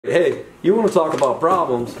Hey, you want to talk about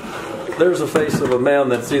problems? There's a face of a man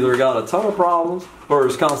that's either got a ton of problems or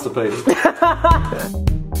is constipated.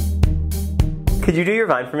 Could you do your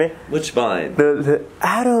Vine for me? Which Vine? The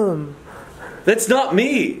Adam. That's not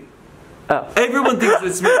me. Oh. Everyone thinks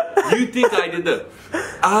it's me. You think I did the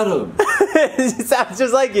Adam. It sounds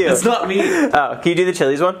just like you. That's not me. Oh, can you do the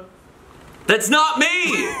Chili's one? That's not me.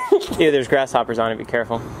 Yeah, there's grasshoppers on it. Be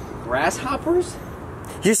careful. Grasshoppers?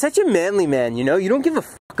 You're such a manly man, you know? You don't give a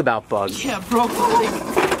fuck about bugs. Yeah, bro. Like,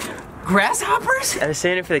 grasshoppers? I was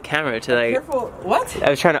saying it for the camera to like... Careful. What?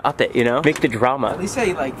 I was trying to up it, you know? Make the drama. At least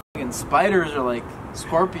say like fucking spiders or like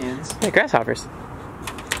scorpions. Yeah, grasshoppers.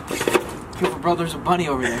 Careful, bro. There's a bunny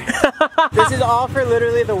over there. This is all for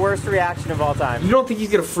literally the worst reaction of all time. You don't think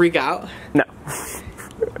he's gonna freak out? No.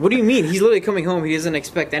 What do you mean? He's literally coming home. He doesn't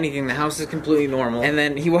expect anything. The house is completely normal. And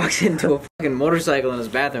then he walks into a fucking motorcycle in his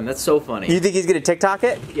bathroom. That's so funny. You think he's gonna TikTok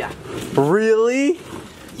it? Yeah. Really?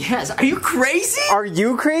 Yes. Are you crazy? Are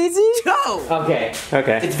you crazy? No. Okay.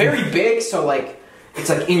 Okay. It's very big, so like, it's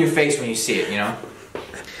like in your face when you see it, you know?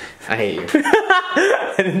 I hate you.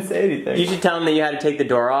 I didn't say anything. You should tell him that you had to take the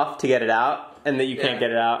door off to get it out. And that you can't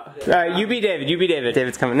get it out. Alright, you be David, you be David.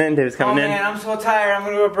 David's coming in, David's coming in. Oh man, I'm so tired. I'm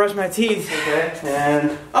gonna go brush my teeth. Okay,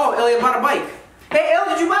 and... Oh, Ilya bought a bike. Hey, Il,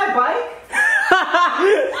 did you buy a bike?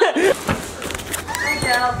 Hi,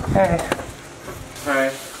 Joe. Hey. Hi.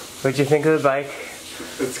 What'd you think of the bike?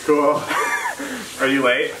 It's cool. Are you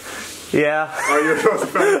late? Yeah. Oh, you're supposed to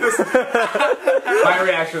film this? My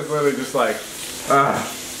reaction was literally just like,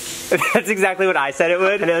 That's exactly what I said it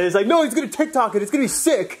would. And he's like, no, he's gonna TikTok it, it's gonna be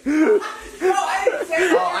sick. No, I didn't say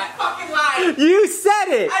that. I fucking lied. You said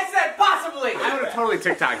it! I said possibly. I would have totally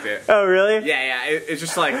TikToked it. Oh, really? Yeah, it's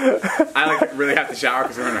just like, I like really have to shower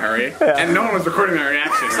because we're in a hurry. Yeah. And no one was recording my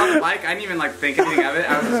reaction. I saw the bike, I didn't even like think anything of it.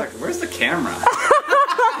 I was just like, where's the camera?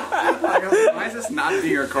 Like, why is this not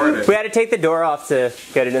being recorded? We had to take the door off to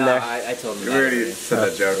get it in there. I told him We already said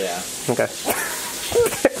that joke. Yeah. Okay.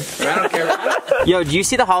 I don't care. Yo, do you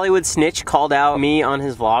see the Hollywood snitch called out me on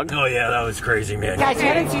his vlog? Oh yeah, that was crazy, man. Guys, you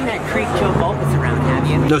haven't seen that creep Joe Bulbous around, have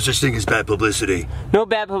you? No such thing as bad publicity. No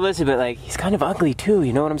bad publicity, but like, he's kind of ugly too,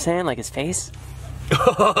 you know what I'm saying? Like his face.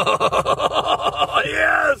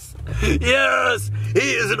 Yes! Yes!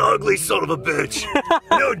 He is an ugly son of a bitch.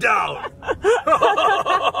 No doubt.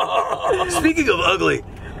 Speaking of ugly,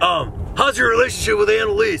 how's your relationship with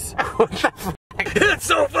Annalise? It's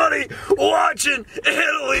so funny watching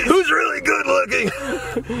Annalise, who's really good looking,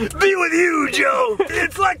 be with you, Joe.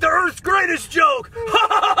 It's like the Earth's greatest joke.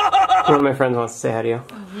 One of my friends wants to say hi to you.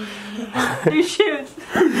 Your shoes.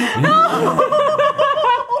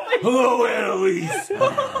 Hello, Annalise.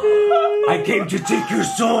 I came to take your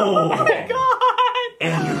soul. Oh my God.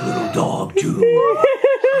 And your little dog, too.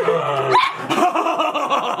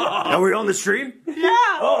 Are we on the stream? Yeah.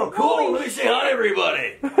 Oh, cool. Let me say hi,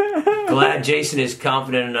 everybody. Glad Jason is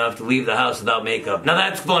confident enough to leave the house without makeup. Now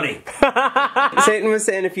that's funny. Satan was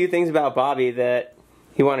saying a few things about Bobby that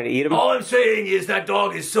he wanted to eat him. All I'm saying is that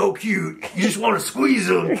dog is so cute. You just want to squeeze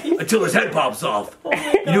him until his head pops off.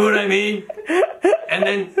 You know what I mean? And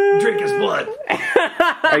then drink his blood.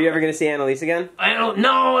 Are you ever going to see Annalise again? I don't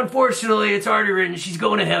know. Unfortunately, it's already written. She's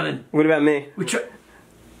going to heaven. What about me? You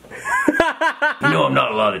know I'm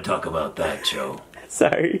not allowed to talk about that, Joe.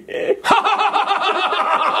 Sorry.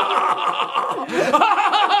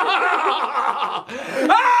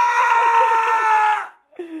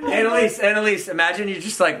 Annalise, imagine you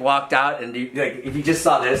just like walked out and you, like if you just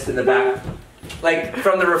saw this in the back, like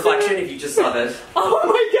from the reflection, if you just saw this. Oh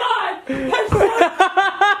my God.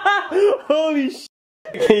 Holy shit.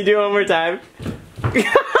 Can you do it one more time?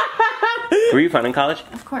 Were you fun in college?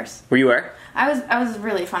 Of course. Were you where? I was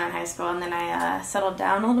really fun in high school, and then I settled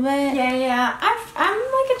down a little bit. Yeah. I'm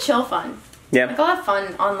like a chill fun. Yeah. Like I'll have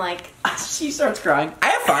fun on like. She starts crying. I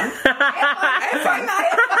have fun. I have fun.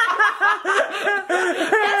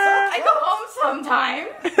 I go home sometime.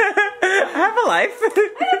 I have a life.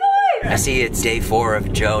 I see it's day 4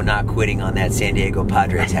 of Joe not quitting on that San Diego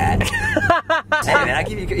Padres hat. Hey man, I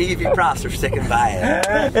give you props for sticking by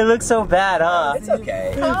it. It looks so bad, huh? It's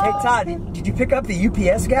okay. Hey Todd, did you pick up the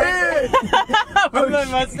UPS guy? With my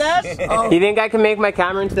mustache? You think I can make my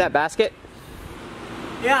camera into that basket?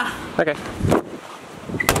 Yeah. Okay.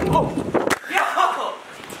 Oh. Yo.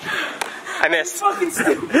 I missed. Fucking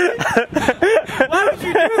stupid. Why would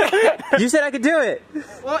you do that? You said I could do it.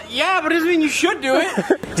 Well, yeah, but it doesn't mean you should do it.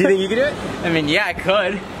 Do you think you could do it? I mean, yeah, I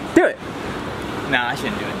could. Do it. No, I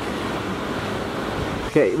shouldn't do it.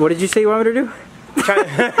 Okay, what did you say you wanted me to do?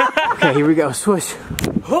 Okay, here we go. Swoosh.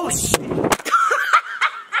 Oh shit.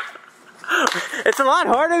 It's a lot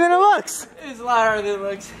harder than it looks. It's a lot harder than it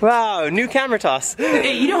looks. Wow, new camera toss.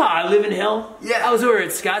 Hey, you know how I live in hell? Yeah. I was over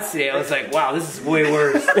at Scott's today. I was like, wow, this is way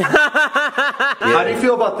worse. How do you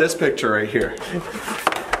feel about this picture right here?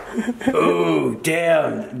 Oh,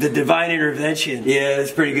 damn. The divine intervention. Yeah,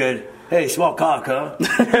 it's pretty good. Hey, small cock, huh?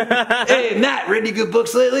 Hey, Matt, read any good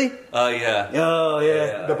books lately? Oh, yeah. Oh,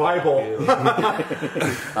 yeah. The Bible.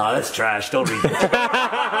 Oh, that's trash. Don't read it.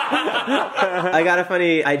 I got a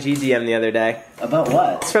funny IG DM the other day. About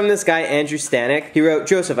what? It's from this guy, Andrew Stanek. He wrote,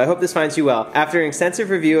 Joseph, I hope this finds you well. After an extensive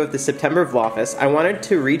review of the September Vloffice, I wanted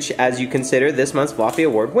to reach as you consider this month's Vloffy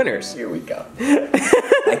Award winners. Here we go.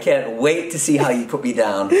 I can't wait to see how you put me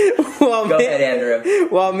down. Go ahead, Andrew.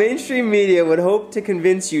 While mainstream media would hope to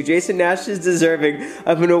convince you Jason Nash is deserving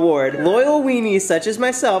of an award, loyal weenies such as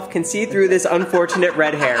myself can see through this unfortunate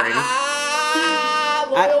red herring.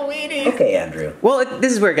 Loyal weenie. Okay, Andrew. Well,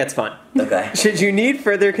 this is where it gets fun. Okay. Should you need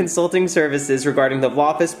further consulting services regarding the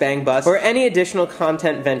Vloffice, Bang Bus, or any additional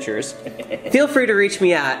content ventures, feel free to reach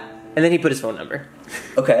me at, and then he put his phone number.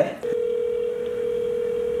 Okay.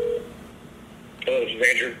 Hello, this is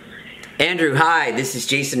Andrew. Andrew, hi. This is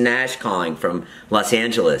Jason Nash calling from Los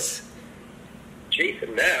Angeles.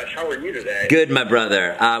 Jason Nash, how are you today? Good, my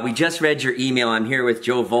brother. We just read your email. I'm here with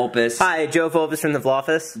Joe Vulpes. Hi, Joe Vulpes from the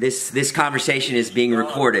Vloffice. This conversation is being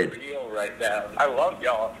recorded. Right now. I love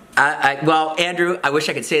y'all. Well, Andrew, I wish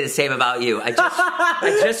I could say the same about you. I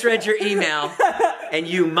just read your email, and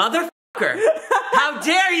you motherfucker. How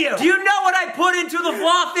dare you? Do you know what I put into the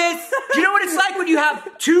Vloffice? Do you know what it's like when you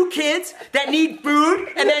have two kids that need food,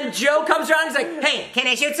 and then Joe comes around and he's like, hey, can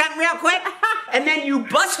I shoot something real quick? And then you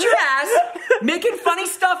bust your ass, making funny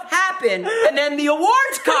stuff happen, and then the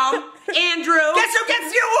awards come, Andrew. Guess who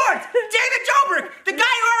gets the awards? David Dobrik, the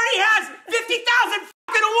guy who already has 50,000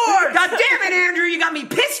 fucking awards. God damn it, Andrew, you got me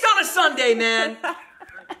pissed on a Sunday, man.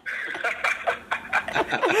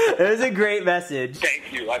 It was a great message.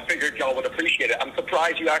 Thank you. I figured y'all would appreciate it. I'm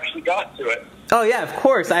surprised you actually got to it. Oh yeah, of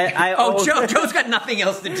course. Joe's got nothing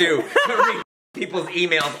else to do but read people's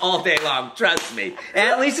emails all day long. Trust me. And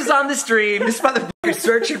at least it's on the stream. This motherfucker's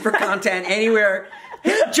searching for content anywhere.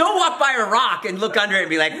 Joe walked by a rock and look under it and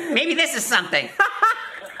be like, maybe this is something.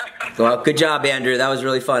 Well, good job, Andrew. That was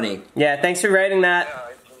really funny. Yeah, thanks for writing that. Yeah,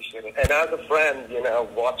 I appreciate it. And as a friend, you know,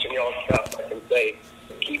 watching y'all stuff, I can say,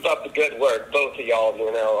 keep up the good work, both of y'all,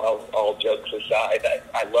 you know, all jokes aside.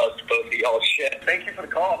 I loved both of y'all's shit. Thank you for the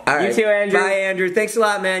call. All right. You too, Andrew. Bye, Andrew. Thanks a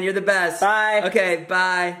lot, man. You're the best. Bye. Okay,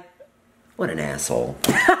 bye. What an asshole.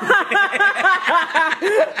 He was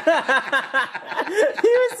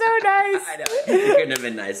so nice. I know. He couldn't have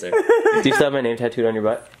been nicer. Do you still have my name tattooed on your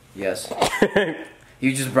butt? Yes.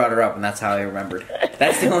 You just brought her up, and that's how I remembered.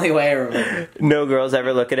 That's the only way I remember. No girls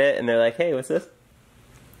ever look at it and they're like, hey, what's this?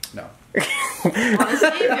 No. Honestly,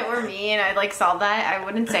 if it were me and I like saw that, I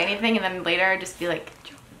wouldn't say anything, and then later I'd just be like,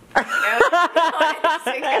 You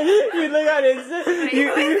look on Insta.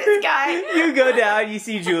 this guy. You go down, you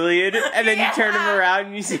see Julian, and then you turn him around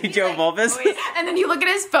and you see Joe Vulpes. And then you look at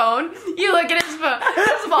his phone. You look at his phone.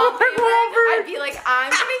 His wallpaper. I'd be like,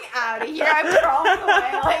 I'm getting out of here. I'm crawling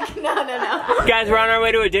away. Like, no. Guys, we're on our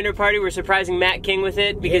way to a dinner party. We're surprising Matt King with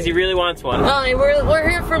it because he really wants one. Hi, we're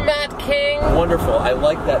here for Matt King. Wonderful. I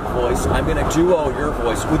like that voice. I'm going to duo your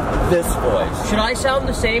voice with this voice. Should I sound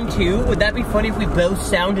the same too? Would that be funny if we both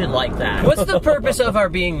sounded like that? What's the purpose of our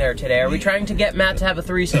being there today? Are we trying to get Matt to have a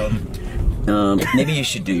threesome? Maybe you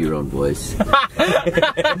should do your own voice.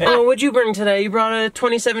 Oh, what'd you bring today? You brought a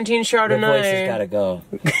 2017 Chardonnay. My voice has gotta go.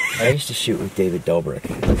 I used to shoot with David Dobrik.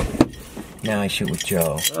 Now I shoot with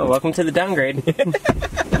Joe. Oh, welcome to the downgrade.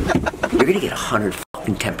 You're gonna get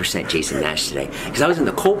 110% Jason Nash today. Because I was in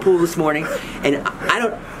the cold pool this morning, and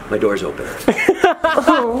my door's open.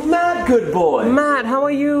 Oh, Matt, good boy. Matt, how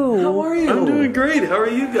are you? How are you? I'm doing great. How are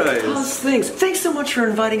you guys? How's things? Thanks so much for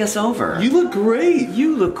inviting us over. You look great.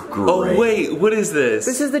 You look great. Oh, wait, what is this?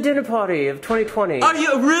 This is the dinner party of 2020. Are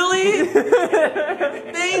you really?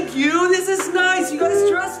 Thank you. This is nice. You guys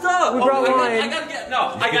dressed up. We brought wine. I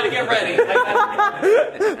gotta get ready.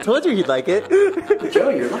 Told you he'd like it. Joe,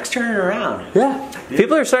 your luck's turning around. Yeah.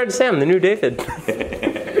 People are starting to say I'm the new David.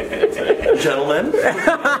 Gentlemen,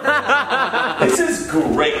 this is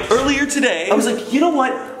great. Earlier today, I was like, you know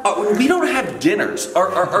what? We don't have dinners.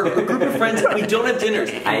 Our group of friends, we don't have dinners.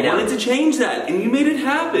 I wanted to change that, and you made it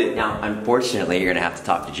happen. Now, unfortunately, you're gonna have to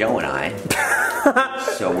talk to Joe and I.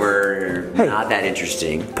 So we're not that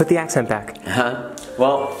interesting. Put the accent back.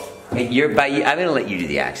 Well, Hey, I'm gonna let you do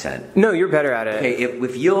the accent. No, you're better at it. Okay,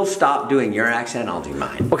 if you'll stop doing your accent, I'll do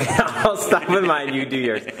mine. Okay, I'll stop with mine, you do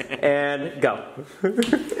yours. And go.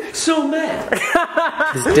 So Matt.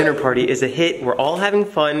 This dinner party is a hit. We're all having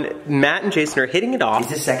fun. Matt and Jason are hitting it off. Is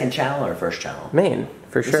this second channel or first channel? Main,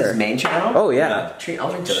 for sure. This is main channel? Oh, yeah.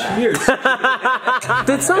 I'll drink to that.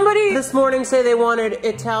 Did somebody this morning say they wanted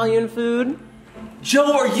Italian food?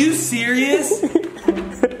 Joe, are you serious?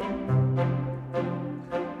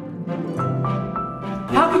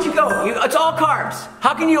 How could you go? It's all carbs.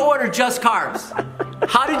 How can you order just carbs?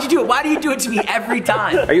 How did you do it? Why do you do it to me every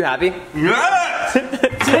time? Are you happy? Yes!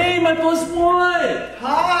 Hey, my +1!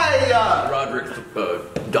 Hi! Roderick,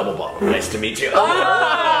 double bottle. Nice to meet you.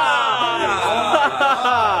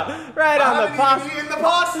 Right on the pasta. I haven't even eaten the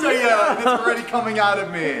pasta yet. It's already coming out of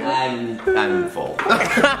me. I'm full.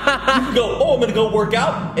 I'm gonna go work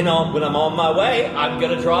out, and when I'm on my way, I'm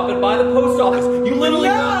gonna drop it by the post office. You literally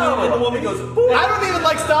walk in, and the woman goes, boom. I don't even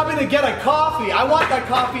like stopping to get a coffee. I want that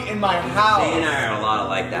coffee in my house. Jay and I are a lot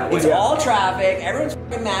like that. It's all traffic. Everyone's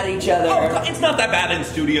f***ing mad at each other. Oh, it's not that bad in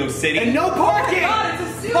Studio City. And no parking. Oh God,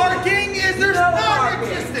 it's a parking is there's No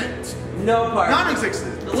non-existent. No parking.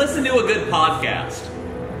 Non-existent. Listen to a good podcast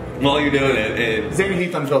while you're doing it. Zane and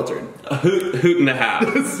Heath Unfiltered. A hoot and a half.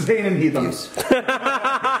 Zane and Heath Unfiltered.